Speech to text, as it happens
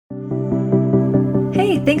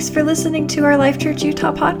thanks for listening to our Life Church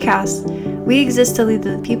Utah podcast. We exist to lead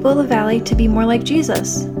the people of the valley to be more like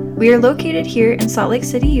Jesus. We are located here in Salt Lake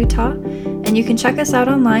City, Utah, and you can check us out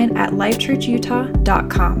online at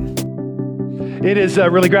lifechurchutah.com. It is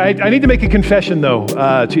really great. I need to make a confession, though.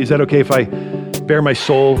 Is that okay if I bare my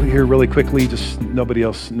soul here really quickly? Just nobody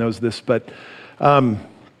else knows this, but I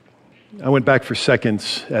went back for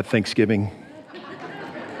seconds at Thanksgiving.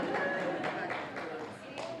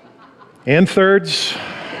 And thirds,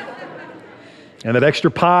 and that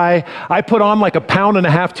extra pie. I put on like 1.5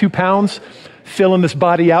 pounds, 2 pounds, filling this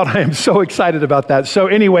body out. I am so excited about that. So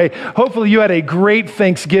anyway, hopefully you had a great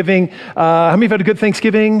Thanksgiving. How many of you had a good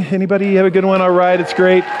Thanksgiving? Anybody have a good one? All right, it's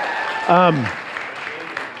great.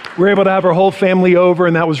 We're able to have our whole family over,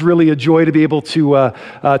 and that was really a joy to be able to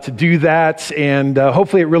do that. And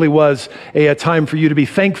hopefully it really was a time for you to be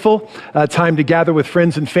thankful, a time to gather with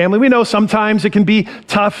friends and family. We know sometimes it can be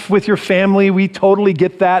tough with your family. We totally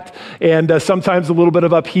get that, and sometimes a little bit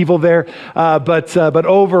of upheaval there. But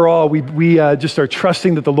overall, we just are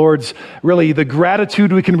trusting that the Lord's really, the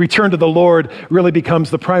gratitude we can return to the Lord really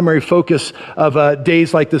becomes the primary focus of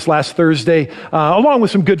days like this last Thursday, along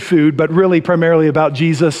with some good food, but really primarily about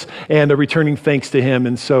Jesus and returning thanks to him.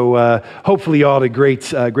 And so hopefully you all had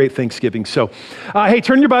a great Thanksgiving. So hey,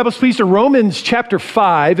 turn your Bibles please to Romans chapter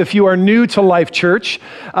 5. If you are new to Life Church,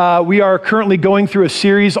 we are currently going through a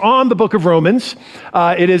series on the book of Romans.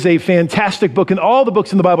 It is a fantastic book, and all the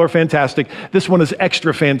books in the Bible are fantastic. This one is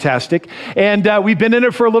extra fantastic. And we've been in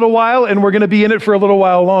it for a little while, and we're going to be in it for a little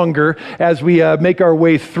while longer as we make our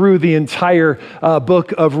way through the entire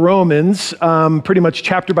book of Romans, pretty much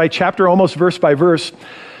chapter by chapter, almost verse by verse.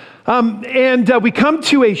 And we come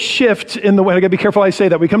to a shift in the way, I gotta be careful I say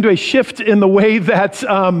that, we come to a shift in the way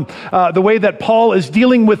that Paul is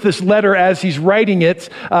dealing with this letter as he's writing it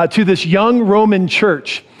to this young Roman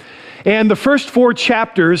church. And the first 4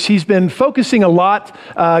 chapters, he's been focusing a lot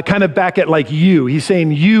kind of back at like you. He's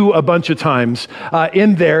saying you a bunch of times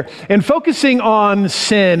in there, and focusing on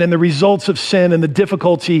sin and the results of sin and the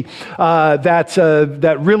difficulty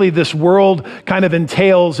that really this world kind of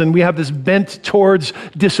entails. And we have this bent towards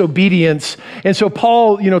disobedience. And so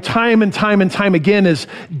Paul, time and time again is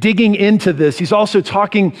digging into this. He's also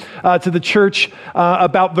talking to the church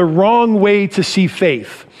about the wrong way to see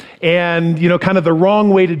faith. And, kind of the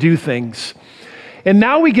wrong way to do things. And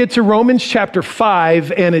now we get to Romans chapter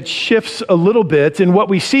 5, and it shifts a little bit. And what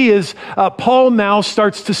we see is Paul now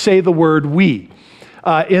starts to say the word we.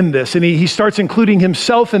 In this, and he starts including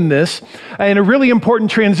himself in this, and a really important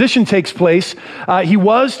transition takes place. He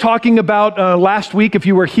was talking about last week, if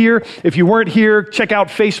you were here. If you weren't here, check out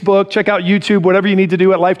Facebook, check out YouTube, whatever you need to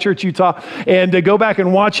do at Life Church Utah, and go back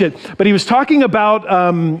and watch it. But he was talking about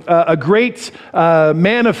a great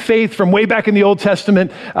man of faith from way back in the Old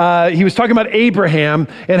Testament. He was talking about Abraham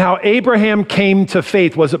and how Abraham came to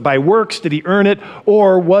faith. Was it by works? Did he earn it?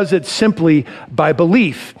 Or was it simply by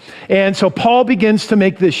belief? And so Paul begins to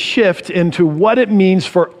make this shift into what it means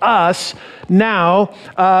for us now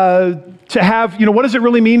to have, what does it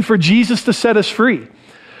really mean for Jesus to set us free?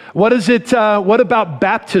 What about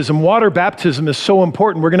baptism? Water baptism is so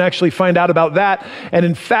important. We're going to actually find out about that. And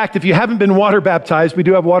in fact, if you haven't been water baptized, we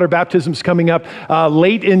do have water baptisms coming up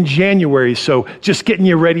late in January. So just getting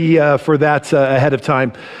you ready for that ahead of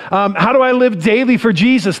time. How do I live daily for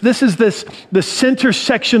Jesus? This is the center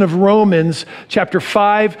section of Romans chapter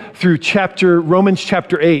 5 through Romans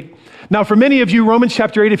chapter 8. Now, for many of you, Romans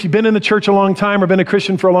chapter 8, if you've been in the church a long time or been a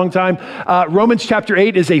Christian for a long time, Romans chapter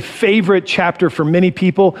 8 is a favorite chapter for many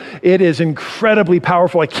people. It is incredibly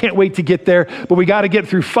powerful. I can't wait to get there, but we got to get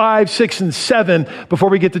through 5, 6, and 7 before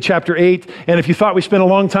we get to chapter 8. And if you thought we spent a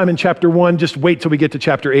long time in chapter 1, just wait till we get to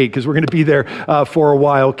chapter 8, because we're going to be there for a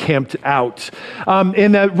while, camped out.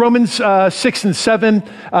 In Romans 6 and 7,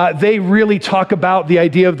 they really talk about the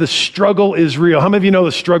idea of the struggle is real. How many of you know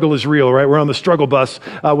the struggle is real, right? We're on the struggle bus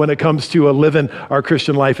when it comes to living our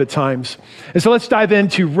Christian life at times. And so let's dive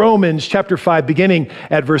into Romans chapter 5, beginning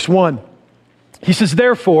at verse 1. He says,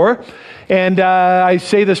 therefore, and I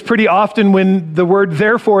say this pretty often when the word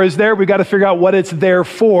therefore is there, we got to figure out what it's there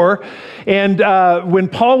for. And when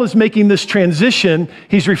Paul is making this transition,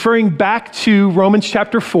 he's referring back to Romans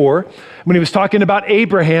chapter 4, when he was talking about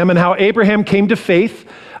Abraham and how Abraham came to faith,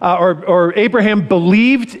 or Abraham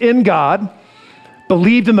believed in God,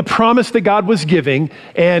 believed in the promise that God was giving,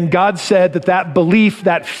 and God said that belief,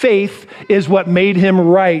 that faith, is what made him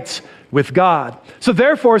right with God. So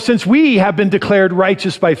therefore, since we have been declared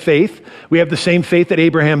righteous by faith, we have the same faith that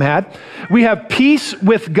Abraham had, we have peace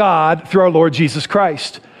with God through our Lord Jesus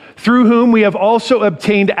Christ. through whom we have also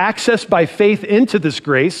obtained access by faith into this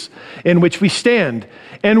grace in which we stand,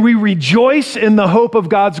 and we rejoice in the hope of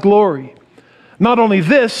God's glory. Not only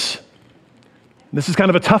this is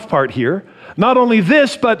kind of a tough part here, not only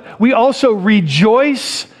this, but we also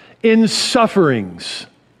rejoice in sufferings.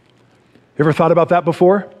 Ever thought about that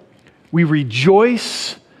before? We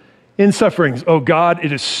rejoice in sufferings. Oh God,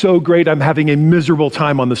 it is so great I'm having a miserable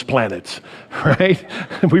time on this planet, right?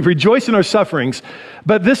 We rejoice in our sufferings,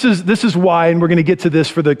 but this is why, and we're going to get to this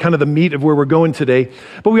for the kind of the meat of where we're going today,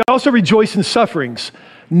 but we also rejoice in sufferings,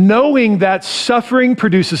 knowing that suffering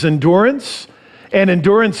produces endurance, and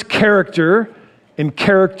endurance character, and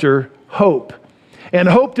character hope. And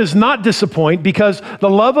hope does not disappoint because the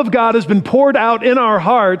love of God has been poured out in our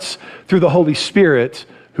hearts through the Holy Spirit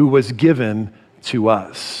who was given to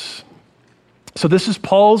us. So this is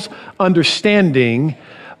Paul's understanding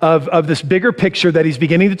of this bigger picture that he's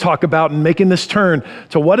beginning to talk about and making this turn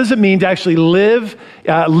to what does it mean to actually live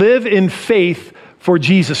in faith for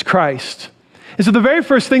Jesus Christ. And so the very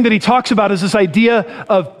first thing that he talks about is this idea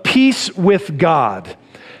of peace with God.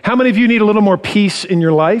 How many of you need a little more peace in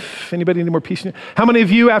your life? Anybody need more peace? How many of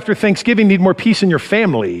you after Thanksgiving need more peace in your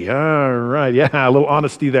family? All right, yeah, a little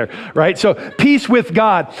honesty there, right? So peace with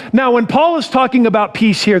God. Now, when Paul is talking about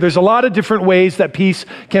peace here, there's a lot of different ways that peace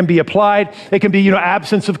can be applied. It can be,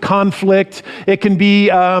 absence of conflict. It can be,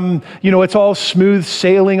 it's all smooth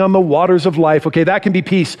sailing on the waters of life. Okay, that can be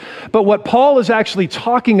peace. But what Paul is actually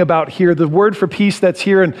talking about here, the word for peace that's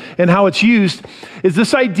here and how it's used, is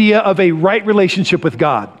this idea of a right relationship with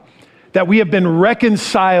God. That we have been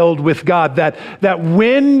reconciled with God, that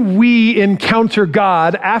when we encounter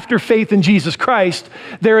God after faith in Jesus Christ,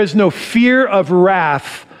 there is no fear of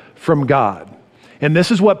wrath from God. And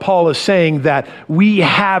this is what Paul is saying, that we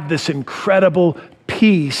have this incredible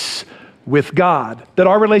peace with God, that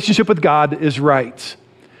our relationship with God is right.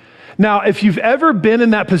 Now, if you've ever been in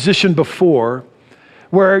that position before,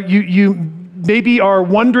 where you maybe are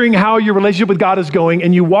wondering how your relationship with God is going,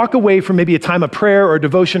 and you walk away from maybe a time of prayer or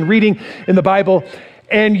devotion reading in the Bible,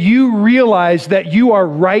 and you realize that you are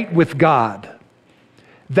right with God,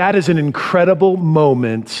 that is an incredible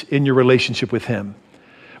moment in your relationship with Him,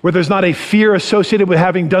 where there's not a fear associated with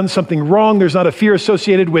having done something wrong. There's not a fear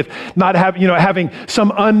associated with not having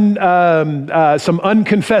some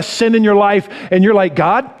unconfessed sin in your life, and you're like,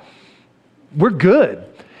 God, we're good.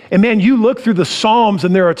 And man, you look through the Psalms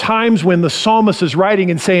and there are times when the psalmist is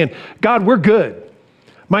writing and saying, God, we're good.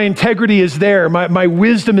 My integrity is there. My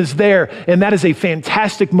wisdom is there. And that is a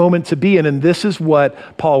fantastic moment to be in. And this is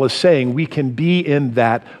what Paul is saying. We can be in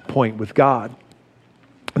that point with God.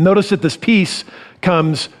 Notice that this peace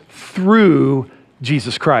comes through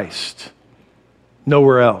Jesus Christ.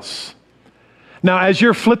 Nowhere else. Now, as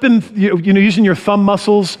you're flipping, using your thumb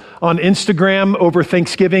muscles on Instagram over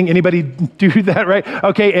Thanksgiving, anybody do that, right?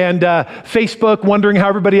 Okay, and Facebook, wondering how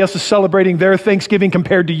everybody else is celebrating their Thanksgiving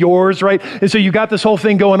compared to yours, right? And so you got this whole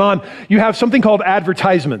thing going on. You have something called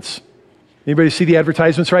advertisements. Anybody see the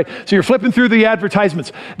advertisements, right? So you're flipping through the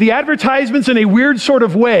advertisements. The advertisements in a weird sort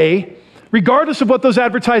of way, regardless of what those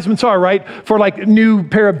advertisements are, right? For like a new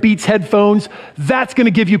pair of Beats headphones, that's going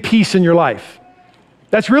to give you peace in your life.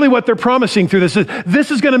 That's really what they're promising through this.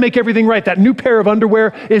 This is going to make everything right. That new pair of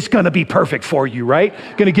underwear is going to be perfect for you, right?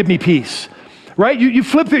 Going to give me peace, right? You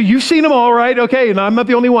flip through, you've seen them all, right? Okay, and I'm not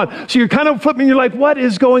the only one. So you're kind of flipping, you're like, what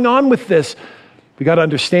is going on with this? We got to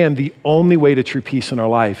understand the only way to true peace in our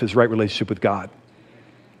life is right relationship with God.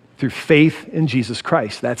 Through faith in Jesus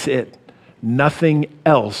Christ, that's it. Nothing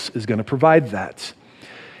else is going to provide that.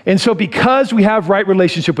 And so because we have right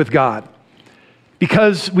relationship with God,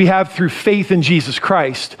 because we have through faith in Jesus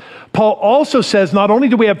Christ, Paul also says not only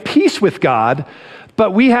do we have peace with God,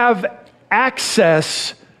 but we have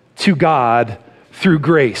access to God through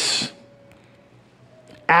grace.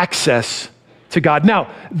 Access to God.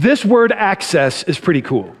 Now, this word access is pretty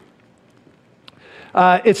cool.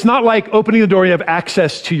 It's not like opening the door and you have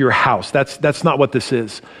access to your house. That's not what this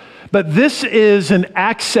is. But this is an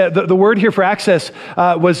access. The word here for access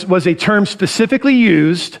was a term specifically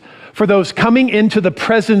used for those coming into the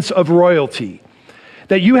presence of royalty.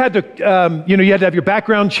 That you had to, you had to have your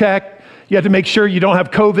background check. You had to make sure you don't have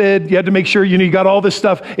COVID. You had to make sure you got all this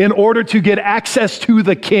stuff in order to get access to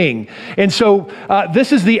the king. And so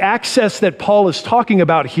this is the access that Paul is talking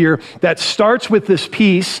about here that starts with this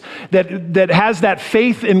peace, that has that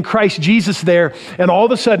faith in Christ Jesus there. And all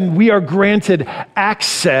of a sudden we are granted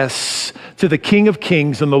access to the King of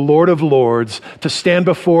Kings and the Lord of Lords to stand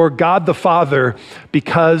before God the Father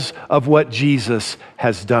because of what Jesus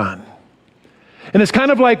has done. And it's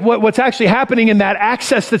kind of like what's actually happening in that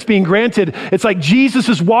access that's being granted. It's like Jesus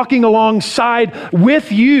is walking alongside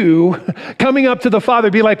with you, coming up to the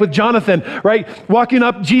Father, be like with Jonathan, right? Walking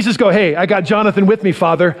up, Jesus go, hey, I got Jonathan with me,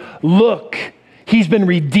 Father. Look, he's been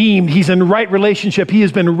redeemed. He's in right relationship. He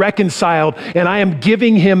has been reconciled, and I am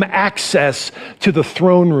giving him access to the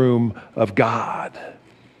throne room of God.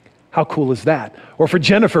 How cool is that? Or for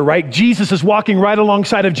Jennifer, right? Jesus is walking right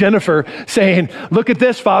alongside of Jennifer saying, look at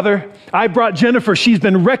this, Father. I brought Jennifer. She's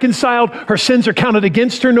been reconciled. Her sins are counted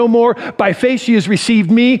against her no more. By faith, she has received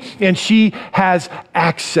me, and she has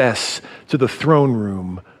access to the throne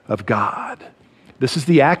room of God. This is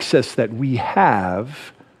the access that we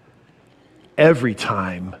have every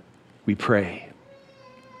time we pray.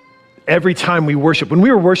 Every time we worship. When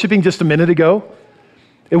we were worshiping just a minute ago,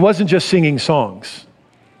 it wasn't just singing songs.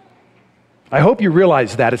 I hope you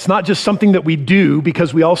realize that. It's not just something that we do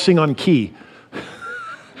because we all sing on key.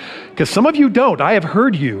 Because some of you don't. I have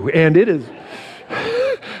heard you, and it is...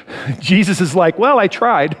 Jesus is like, well, I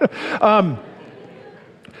tried.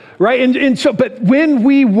 Right? And so, but when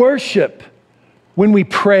we worship, when we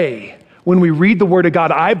pray, when we read the Word of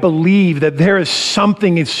God, I believe that there is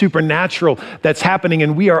something supernatural that's happening,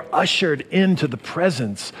 and we are ushered into the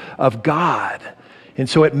presence of God. And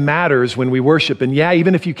so it matters when we worship. And yeah,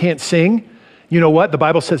 even if you can't sing, you know what? The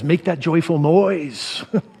Bible says, make that joyful noise,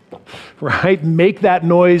 right? Make that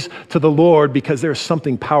noise to the Lord, because there's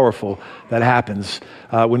something powerful that happens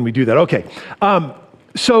when we do that. Okay,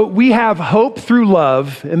 so we have hope through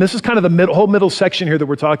love, and this is kind of the whole middle section here that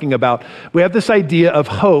we're talking about. We have this idea of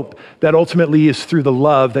hope that ultimately is through the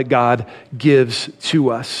love that God gives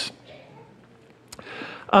to us.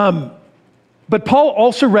 But Paul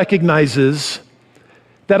also recognizes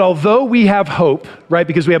that although we have hope, right,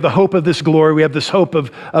 because we have the hope of this glory, we have this hope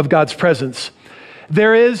of God's presence,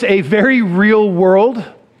 there is a very real world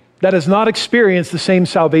that has not experienced the same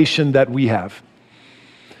salvation that we have.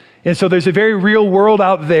 And so there's a very real world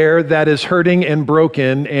out there that is hurting and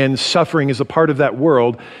broken, and suffering is a part of that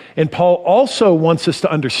world. And Paul also wants us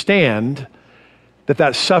to understand that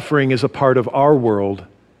that suffering is a part of our world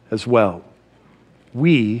as well.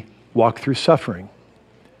 We walk through suffering.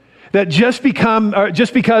 That just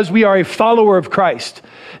because we are a follower of Christ,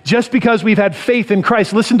 just because we've had faith in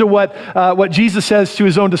Christ, listen to what Jesus says to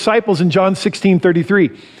his own disciples in John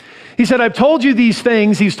 16:33. He said, I've told you these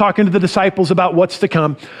things. He's talking to the disciples about what's to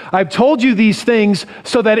come. I've told you these things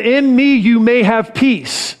so that in me you may have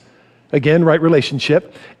peace. Again, right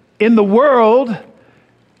relationship. In the world,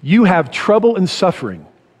 you have trouble and suffering.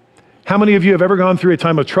 How many of you have ever gone through a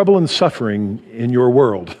time of trouble and suffering in your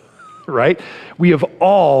world? Right? We have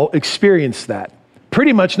all experienced that.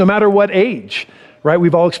 Pretty much no matter what age, right?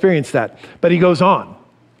 We've all experienced that. But he goes on.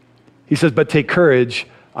 He says, but take courage,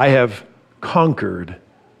 I have conquered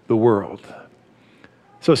the world.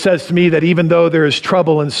 So it says to me that even though there is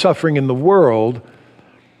trouble and suffering in the world,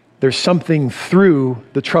 there's something through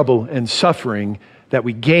the trouble and suffering that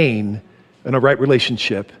we gain in a right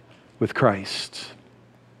relationship with Christ.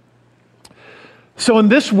 So in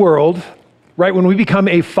this world, right, when we become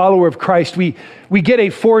a follower of Christ, we get a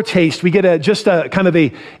foretaste, we get just a kind of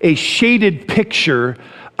a shaded picture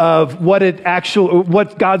of what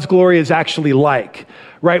God's glory is actually like,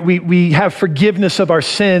 right? We have forgiveness of our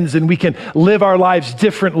sins, and we can live our lives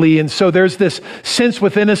differently. And so there's this sense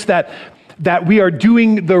within us that we are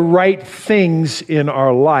doing the right things in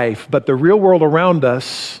our life. But the real world around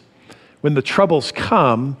us, when the troubles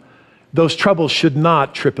come, those troubles should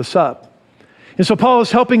not trip us up. And so Paul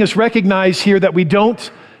is helping us recognize here that we don't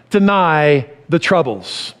deny the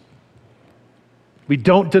troubles. We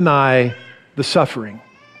don't deny the suffering.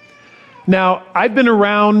 Now, I've been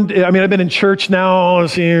around, I've been in church now,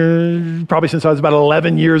 probably since I was about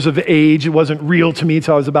 11 years of age. It wasn't real to me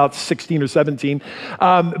until I was about 16 or 17.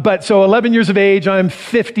 But so 11 years of age, I'm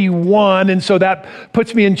 51, and so that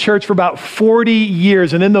puts me in church for about 40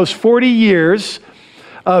 years. And in those 40 years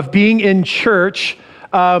of being in church,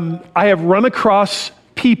 I have run across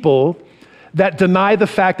people that deny the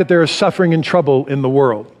fact that there is suffering and trouble in the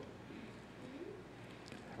world.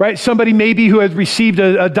 Right? Somebody maybe who has received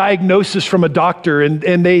a diagnosis from a doctor,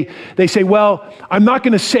 and they say, well, I'm not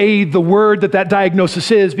going to say the word that diagnosis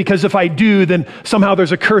is, because if I do, then somehow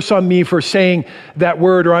there's a curse on me for saying that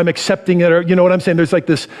word, or I'm accepting it, or you know what I'm saying? There's like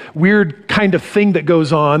this weird kind of thing that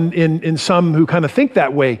goes on in some who kind of think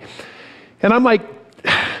that way. And I'm like,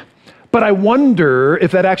 but I wonder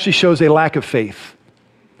if that actually shows a lack of faith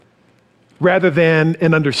rather than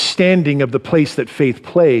an understanding of the place that faith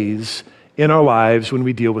plays in our lives when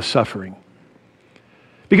we deal with suffering.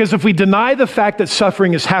 Because if we deny the fact that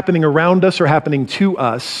suffering is happening around us or happening to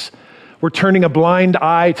us, we're turning a blind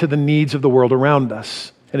eye to the needs of the world around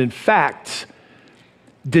us. And in fact,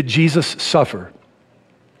 did Jesus suffer?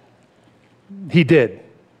 He did,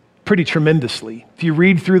 pretty tremendously. If you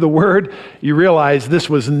read through the word, you realize this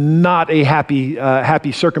was not a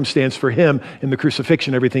happy circumstance for him in the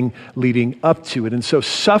crucifixion, everything leading up to it. And so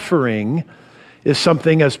suffering is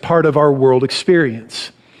something as part of our world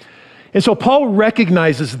experience. And so Paul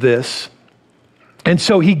recognizes this, and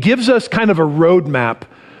so he gives us kind of a roadmap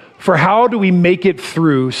for how do we make it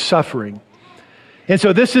through suffering. And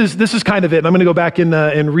so this is kind of it. And I'm going to go back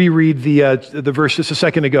and reread the verse just a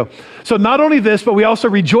second ago. So not only this, but we also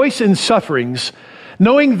rejoice in sufferings,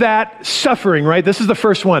 knowing that suffering, right? This is the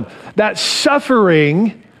first one. That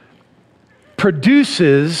suffering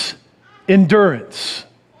produces endurance.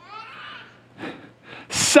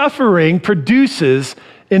 Suffering produces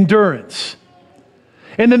endurance.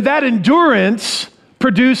 And then that endurance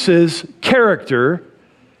produces character.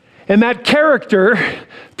 And that character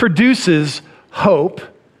produces hope.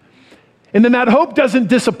 And then that hope doesn't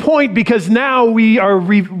disappoint because now we are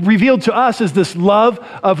revealed to us as this love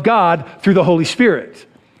of God through the Holy Spirit.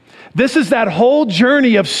 This is that whole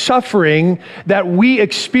journey of suffering that we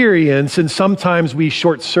experience, and sometimes we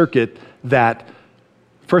short circuit that,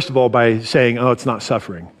 first of all, by saying, oh, it's not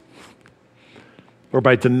suffering, or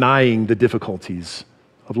by denying the difficulties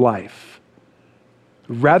of life.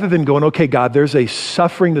 Rather than going, okay, God, there's a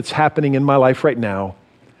suffering that's happening in my life right now.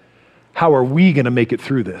 How are we going to make it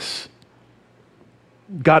through this?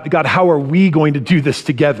 God, how are we going to do this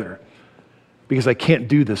together? Because I can't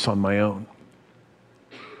do this on my own.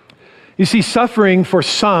 You see, suffering for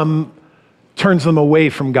some turns them away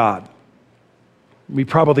from God. We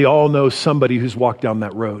probably all know somebody who's walked down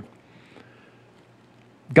that road.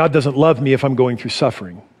 God doesn't love me if I'm going through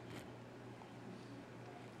suffering.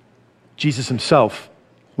 Jesus himself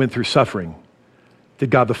went through suffering. Did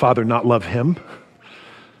God the Father not love him?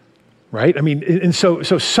 Right? I mean, and so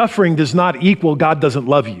suffering does not equal God doesn't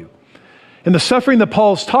love you. And the suffering that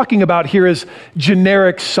Paul's talking about here is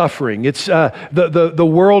generic suffering. It's the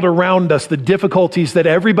world around us, the difficulties that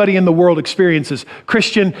everybody in the world experiences,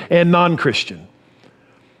 Christian and non-Christian.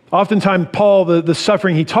 Oftentimes, Paul, the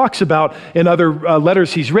suffering he talks about in other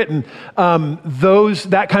letters he's written,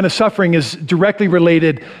 that kind of suffering is directly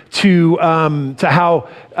related to how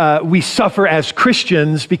we suffer as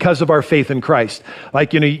Christians because of our faith in Christ.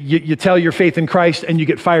 Like, you tell your faith in Christ and you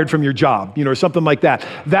get fired from your job, or something like that.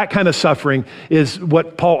 That kind of suffering is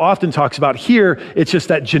what Paul often talks about. Here, it's just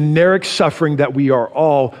that generic suffering that we are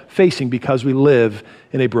all facing because we live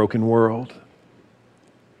in a broken world.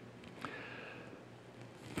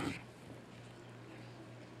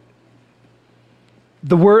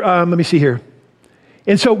 The word, let me see here.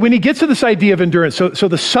 And so when he gets to this idea of endurance, so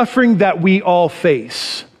the suffering that we all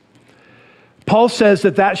face, Paul says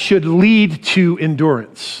that should lead to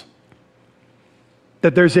endurance.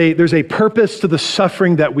 That there's a purpose to the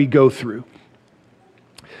suffering that we go through.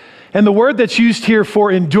 And the word that's used here for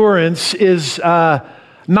endurance is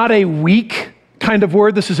not a weak kind of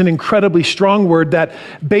word. This is an incredibly strong word that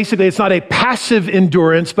basically it's not a passive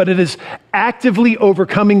endurance, but it is actively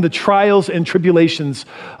overcoming the trials and tribulations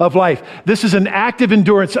of life. This is an active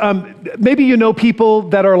endurance. Maybe you know people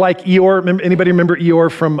that are like Eeyore. Anybody remember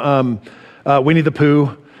Eeyore from Winnie the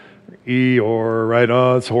Pooh? Eeyore, right?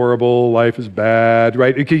 Oh, it's horrible. Life is bad,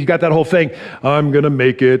 right? You got that whole thing. I'm going to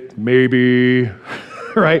make it, maybe.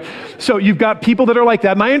 Right? So you've got people that are like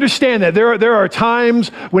that. And I understand that there are times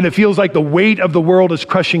when it feels like the weight of the world is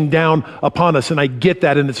crushing down upon us. And I get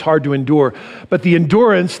that, and it's hard to endure. But the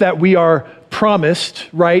endurance that we are promised,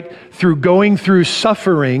 right, through going through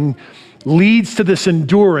suffering leads to this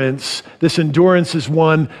endurance. This endurance is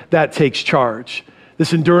one that takes charge.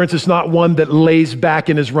 This endurance is not one that lays back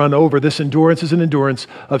and is run over. This endurance is an endurance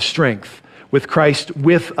of strength with Christ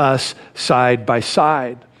with us side by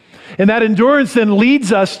side. And that endurance then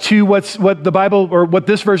leads us to what the Bible, or what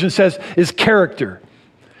this version says, is character.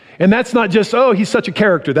 And that's not just, oh, he's such a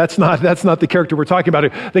character. That's not the character we're talking about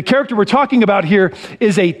here. The character we're talking about here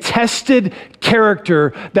is a tested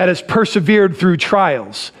character that has persevered through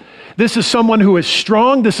trials. This is someone who is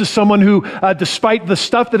strong. This is someone who, despite the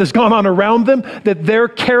stuff that has gone on around them, that their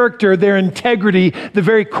character, their integrity, the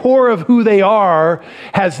very core of who they are,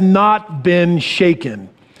 has not been shaken.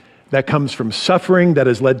 That comes from suffering that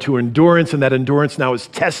has led to endurance, and that endurance now is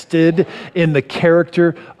tested in the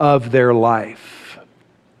character of their life.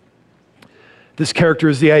 This character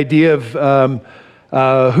is the idea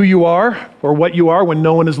of who you are or what you are when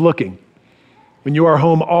no one is looking. When you are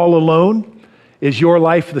home all alone, is your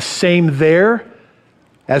life the same there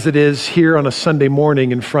as it is here on a Sunday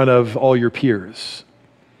morning in front of all your peers?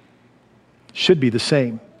 Should be the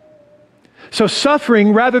same. So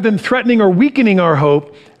suffering, rather than threatening or weakening our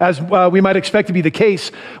hope, as we might expect to be the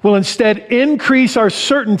case, will instead increase our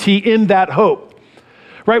certainty in that hope.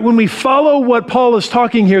 Right? When we follow what Paul is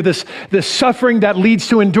talking here, this suffering that leads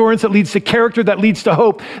to endurance, that leads to character, that leads to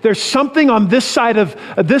hope, there's something on this side of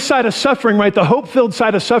suffering, right? The hope-filled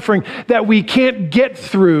side of suffering that we can't get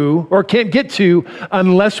through or can't get to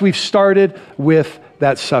unless we've started with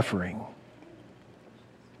that suffering.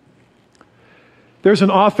 There's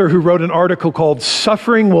an author who wrote an article called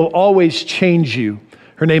 "Suffering Will Always Change You."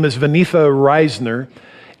 Her name is Vanitha Reisner,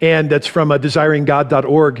 and that's from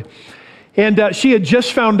desiringgod.org. And she had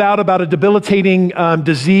just found out about a debilitating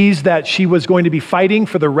disease that she was going to be fighting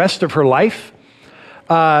for the rest of her life.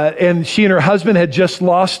 And she and her husband had just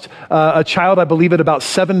lost a child, I believe at about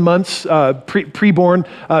 7 months, preborn,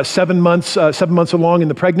 7 months along in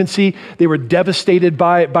the pregnancy. They were devastated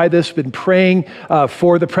by this, been praying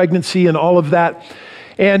for the pregnancy and all of that.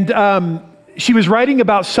 And she was writing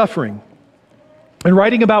about suffering and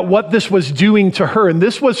writing about what this was doing to her. And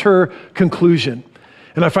this was her conclusion.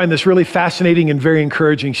 And I find this really fascinating and very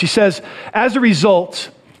encouraging. She says, as a result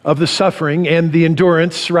of the suffering and the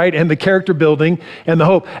endurance, right, and the character building and the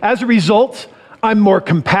hope, as a result, I'm more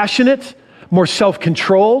compassionate, more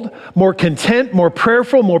self-controlled, more content, more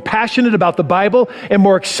prayerful, more passionate about the Bible, and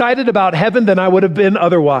more excited about heaven than I would have been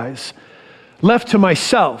otherwise. Left to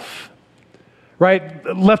myself, right?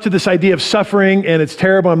 Left to this idea of suffering and it's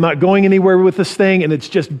terrible, I'm not going anywhere with this thing and it's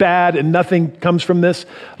just bad and nothing comes from this.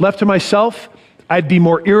 Left to myself, I'd be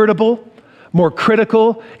more irritable, more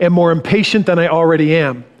critical, and more impatient than I already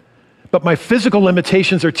am. But my physical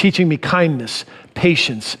limitations are teaching me kindness,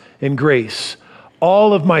 patience, and grace.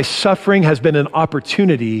 All of my suffering has been an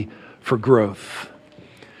opportunity for growth.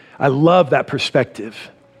 I love that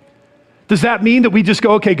perspective. Does that mean that we just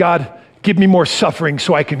go, okay, God, give me more suffering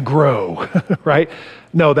so I can grow, right?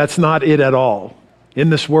 No, that's not it at all. In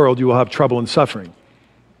this world, you will have trouble and suffering.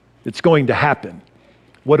 It's going to happen.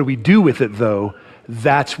 What do we do with it, though?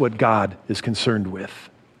 That's what God is concerned with.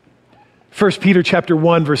 1 Peter chapter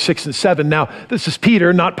 1, verse 6 and 7. Now, this is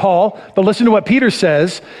Peter, not Paul, but listen to what Peter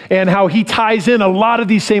says and how he ties in a lot of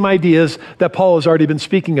these same ideas that Paul has already been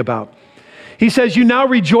speaking about. He says, you now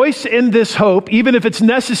rejoice in this hope, even if it's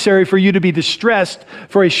necessary for you to be distressed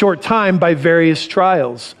for a short time by various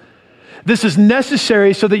trials. This is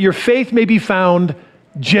necessary so that your faith may be found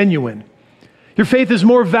genuine. Your faith is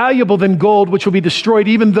more valuable than gold, which will be destroyed,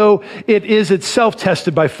 even though it is itself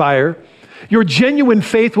tested by fire. Your genuine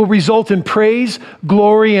faith will result in praise,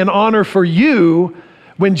 glory, and honor for you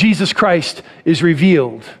when Jesus Christ is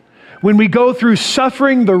revealed. When we go through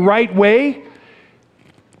suffering the right way,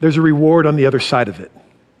 there's a reward on the other side of it.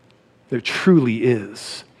 There truly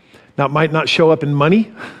is. Now, it might not show up in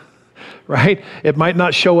money, right? It might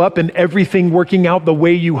not show up in everything working out the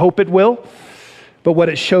way you hope it will. But what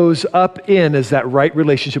it shows up in is that right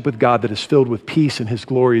relationship with God that is filled with peace and His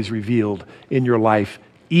glory is revealed in your life,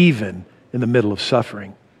 even in the middle of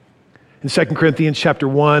suffering. In 2 Corinthians chapter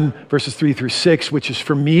 1, verses 3 through 6, which is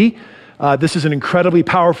for me, this is an incredibly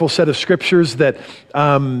powerful set of scriptures that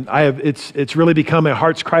it's really become a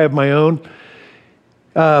heart's cry of my own.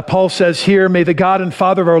 Paul says here, may the God and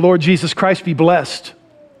Father of our Lord Jesus Christ be blessed.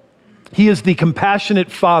 He is the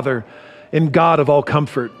compassionate Father and God of all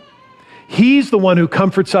comfort. He's the one who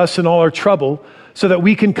comforts us in all our trouble so that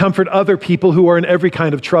we can comfort other people who are in every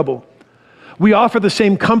kind of trouble. We offer the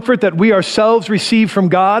same comfort that we ourselves receive from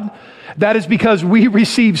God. That is because we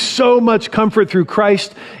receive so much comfort through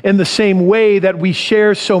Christ in the same way that we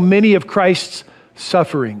share so many of Christ's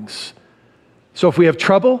sufferings. So if we have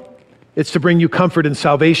trouble, it's to bring you comfort and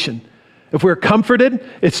salvation. If we're comforted,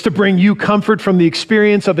 it's to bring you comfort from the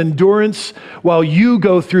experience of endurance while you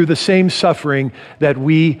go through the same suffering that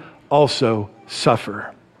we also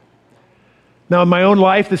suffer. Now, in my own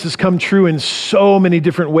life, this has come true in so many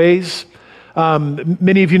different ways.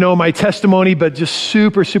 Many of you know my testimony, but just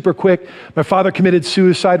super, super quick. My father committed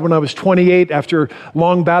suicide when I was 28 after a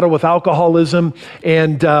long battle with alcoholism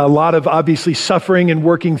and a lot of obviously suffering and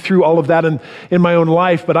working through all of that in my own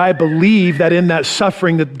life. But I believe that in that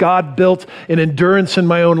suffering that God built an endurance in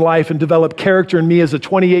my own life and developed character in me as a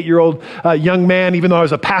 28-year-old young man, even though I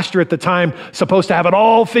was a pastor at the time, supposed to have it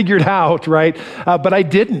all figured out, right? But I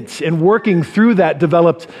didn't. And working through that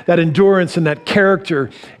developed that endurance and that character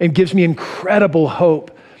and gives me incredible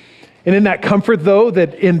hope. And in that comfort, though,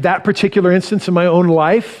 that in that particular instance in my own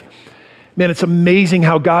life, man, it's amazing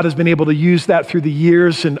how God has been able to use that through the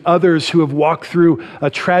years and others who have walked through a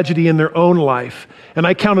tragedy in their own life. And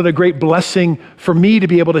I count it a great blessing for me to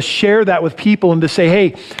be able to share that with people and to say,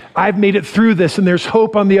 hey, I've made it through this and there's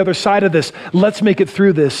hope on the other side of this. Let's make it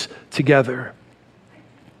through this together.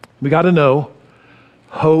 We got to know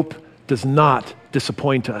hope does not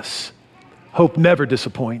disappoint us. Hope never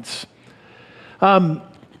disappoints. And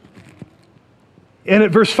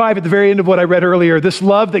at verse 5, at the very end of what I read earlier, this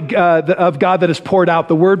love that, of God that is poured out,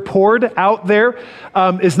 the word poured out there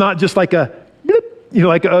is not just like a bloop,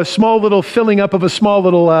 like a small little filling up of a small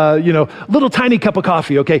little, little tiny cup of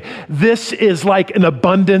coffee, okay? This is like an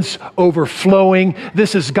abundance overflowing.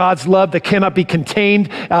 This is God's love that cannot be contained,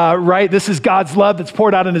 right? This is God's love that's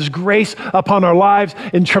poured out in his grace upon our lives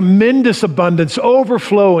in tremendous abundance,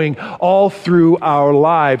 overflowing all through our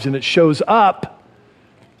lives. And it shows up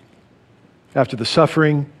after the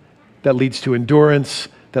suffering that leads to endurance,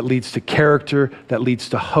 that leads to character, that leads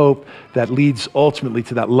to hope, that leads ultimately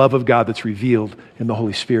to that love of God that's revealed in the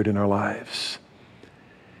Holy Spirit in our lives.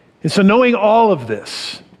 And so knowing all of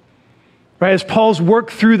this, right, as Paul's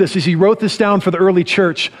worked through this, as he wrote this down for the early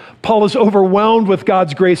church, Paul is overwhelmed with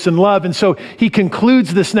God's grace and love. And so he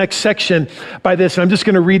concludes this next section by this, and I'm just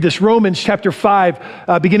going to read this, Romans chapter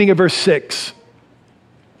 5, beginning of verse 6.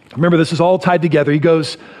 Remember, this is all tied together. He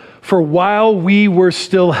goes, "For while we were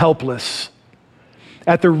still helpless,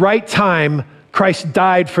 at the right time, Christ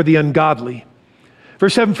died for the ungodly."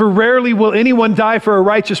 Verse 7, "For rarely will anyone die for a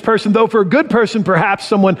righteous person, though for a good person, perhaps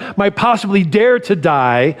someone might possibly dare to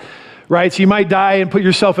die," right? So you might die and put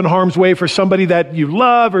yourself in harm's way for somebody that you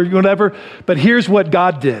love or whatever. But here's what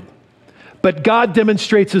God did. "But God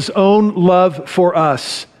demonstrates his own love for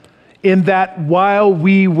us in that while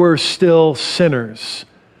we were still sinners,"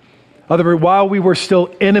 in other words, while we were still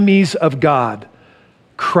enemies of God,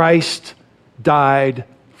 Christ died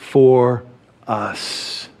for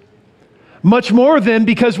us. "Much more then,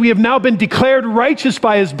 because we have now been declared righteous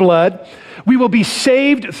by his blood, we will be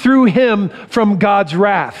saved through him from God's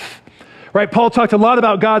wrath." Right? Paul talked a lot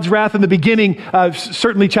about God's wrath in the beginning,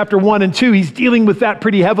 certainly chapter 1 and 2. He's dealing with that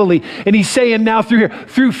pretty heavily. And he's saying now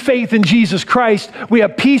through faith in Jesus Christ, we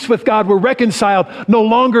have peace with God. We're reconciled. No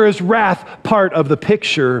longer is wrath part of the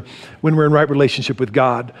picture when we're in right relationship with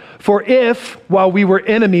God. "For if, while we were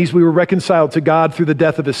enemies, we were reconciled to God through the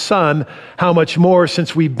death of his son, how much more,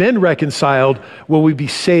 since we've been reconciled, will we be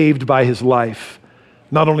saved by his life?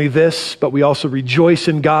 Not only this, but we also rejoice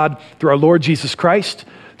in God through our Lord Jesus Christ,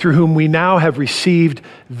 through whom we now have received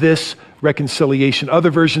this reconciliation." Other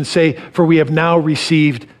versions say, "For we have now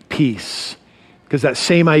received peace." Because that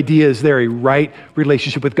same idea is there, a right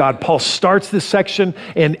relationship with God. Paul starts this section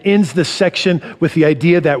and ends this section with the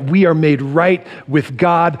idea that we are made right with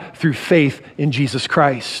God through faith in Jesus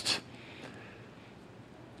Christ.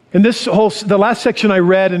 And the last section I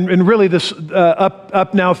read, and really this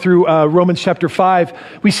up now through Romans chapter 5,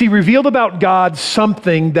 we see revealed about God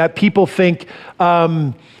something that people think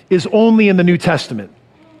is only in the New Testament.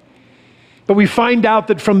 But we find out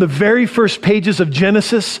that from the very first pages of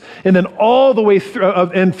Genesis, and then all the way through,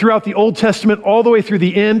 and throughout the Old Testament, all the way through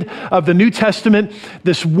the end of the New Testament,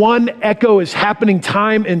 this one echo is happening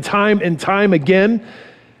time and time and time again.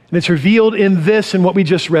 And it's revealed in this and what we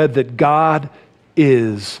just read, that God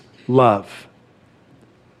is love.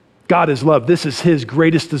 God is love. This is his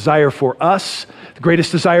greatest desire for us. The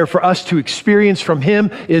greatest desire for us to experience from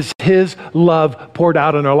him is his love poured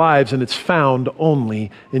out in our lives, and it's found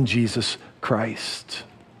only in Jesus Christ.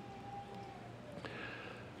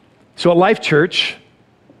 So at Life Church,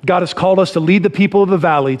 God has called us to lead the people of the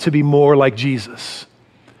valley to be more like Jesus.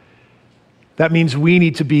 That means we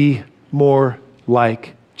need to be more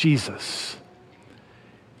like Jesus.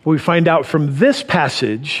 What we find out from this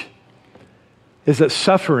passage is that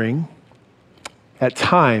suffering at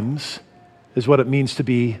times is what it means to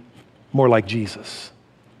be more like Jesus.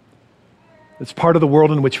 It's part of the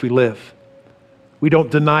world in which we live. We don't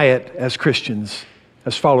deny it as Christians,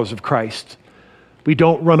 as followers of Christ. We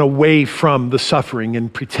don't run away from the suffering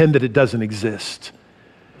and pretend that it doesn't exist.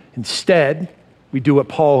 Instead, we do what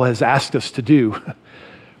Paul has asked us to do,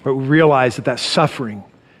 where we realize that suffering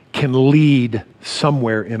can lead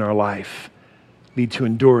somewhere in our life, lead to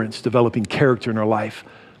endurance, developing character in our life,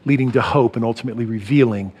 leading to hope, and ultimately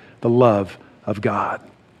revealing the love of God.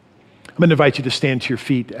 I'm going to invite you to stand to your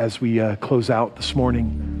feet as we close out this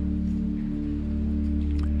morning.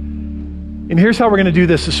 And here's how we're going to do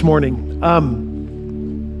this morning.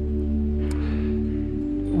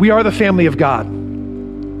 We are the family of God.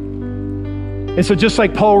 And so just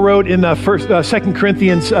like Paul wrote in 2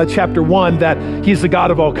 Corinthians chapter 1, that he's the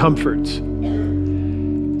God of all comforts.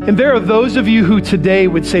 And there are those of you who today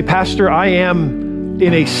would say, "Pastor, I am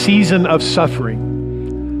in a season of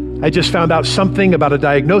suffering. I just found out something about a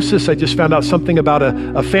diagnosis. I just found out something about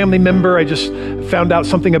a family member. I just found out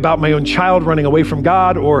something about my own child running away from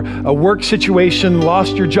God, or a work situation,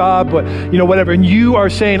 lost your job, whatever. And you are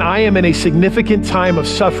saying, I am in a significant time of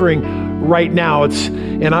suffering right now.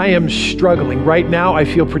 And I am struggling. Right now, I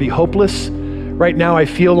feel pretty hopeless. Right now, I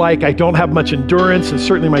feel like I don't have much endurance, and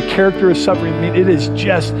certainly my character is suffering. I mean, it is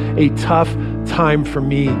just a tough time for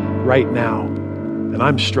me right now. And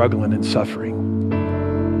I'm struggling and suffering.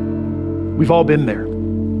 We've all been there.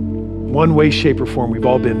 One way, shape, or form, we've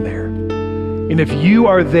all been there. And if you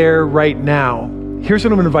are there right now, here's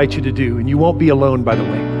what I'm going to invite you to do, and you won't be alone, by the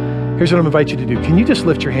way. Here's what I'm going to invite you to do. Can you just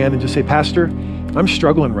lift your hand and just say, Pastor, I'm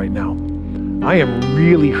struggling right now. I am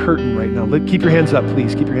really hurting right now. Keep your hands up,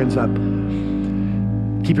 please. Keep your hands up.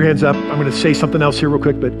 Keep your hands up. I'm going to say something else here real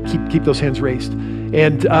quick, but keep those hands raised.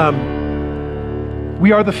 And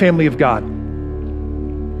we are the family of God,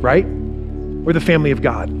 right? We're the family of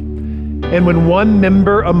God. And when one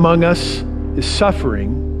member among us is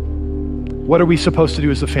suffering, what are we supposed to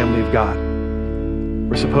do as the family of God?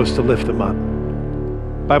 We're supposed to lift them up.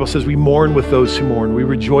 The Bible says we mourn with those who mourn. We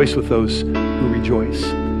rejoice with those who rejoice.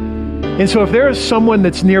 And so if there is someone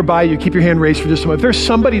that's nearby you, keep your hand raised for just a moment. If there's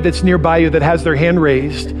somebody that's nearby you that has their hand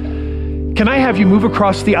raised, can I have you move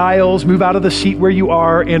across the aisles, move out of the seat where you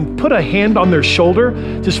are, and put a hand on their shoulder?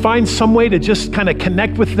 Just find some way to just kind of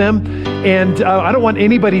connect with them. And I don't want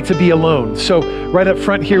anybody to be alone. So right up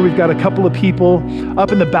front here, we've got a couple of people.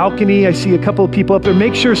 Up in the balcony, I see a couple of people up there.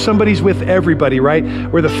 Make sure somebody's with everybody, right?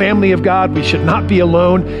 We're the family of God. We should not be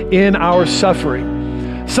alone in our suffering.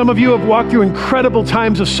 Some of you have walked through incredible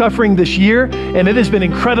times of suffering this year, and it has been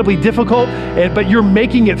incredibly difficult, but you're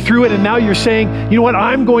making it through it, and now you're saying, you know what,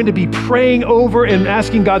 I'm going to be praying over and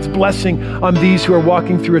asking God's blessing on these who are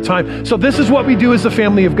walking through a time. So this is what we do as the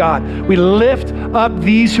family of God. We lift up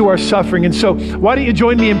these who are suffering. And so why don't you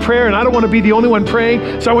join me in prayer? And I don't want to be the only one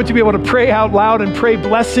praying, so I want you to be able to pray out loud and pray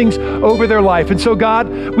blessings over their life. And so God,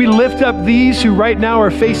 we lift up these who right now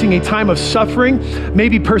are facing a time of suffering,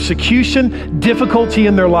 maybe persecution, difficulty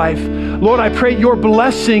in their life. Lord, I pray your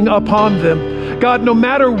blessing upon them. God, no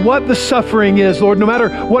matter what the suffering is, Lord, no matter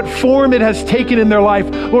what form it has taken in their life,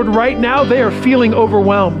 Lord, right now they are feeling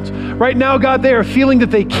overwhelmed. Right now, God, they are feeling that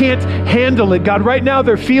they can't handle it. God, right now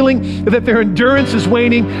they're feeling that their endurance is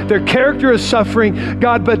waning, their character is suffering,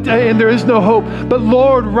 God, and there is no hope. But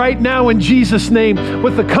Lord, right now in Jesus' name,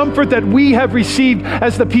 with the comfort that we have received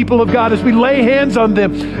as the people of God, as we lay hands on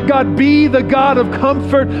them, God, be the God of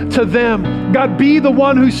comfort to them. God, be the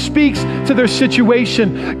one who speaks to their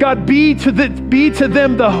situation. God, be to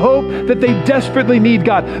them the hope that they desperately need,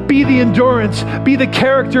 God. Be the endurance, be the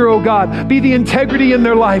character, oh God, be the integrity in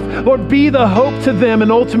their life. Lord, be the hope to them,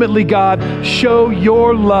 and ultimately, God, show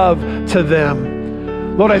your love to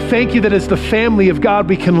them. Lord, I thank you that as the family of God,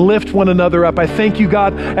 we can lift one another up. I thank you,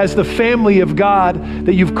 God, as the family of God,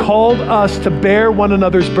 that you've called us to bear one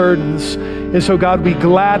another's burdens. And so, God, we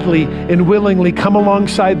gladly and willingly come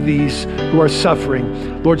alongside these who are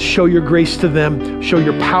suffering. Lord, show your grace to them, show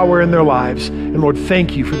your power in their lives. And Lord,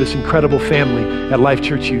 thank you for this incredible family at Life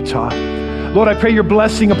Church Utah. Lord, I pray your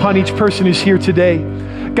blessing upon each person who's here today.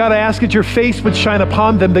 God, I ask that your face would shine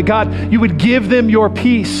upon them, that God, you would give them your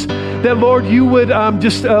peace. That, Lord, you would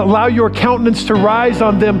just allow your countenance to rise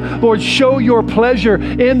on them. Lord, show your pleasure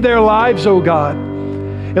in their lives, oh God.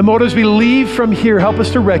 And Lord, as we leave from here, help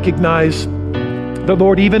us to recognize that,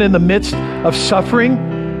 Lord, even in the midst of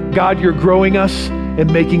suffering, God, you're growing us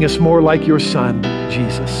and making us more like your Son,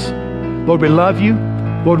 Jesus. Lord, we love you.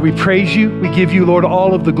 Lord, we praise you. We give you, Lord,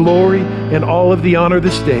 all of the glory and all of the honor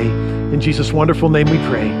this day. In Jesus' wonderful name we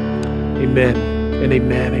pray. Amen and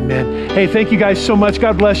amen, amen. Hey, thank you guys so much.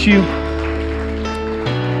 God bless you.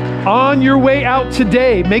 On your way out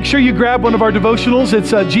today, make sure you grab one of our devotionals.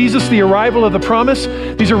 It's Jesus, the Arrival of the Promise.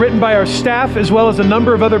 These are written by our staff as well as a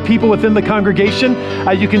number of other people within the congregation.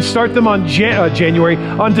 You can start them on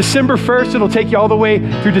on December 1st. It'll take you all the way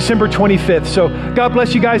through December 25th. So God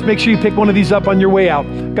bless you guys. Make sure you pick one of these up on your way out.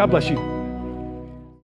 God bless you.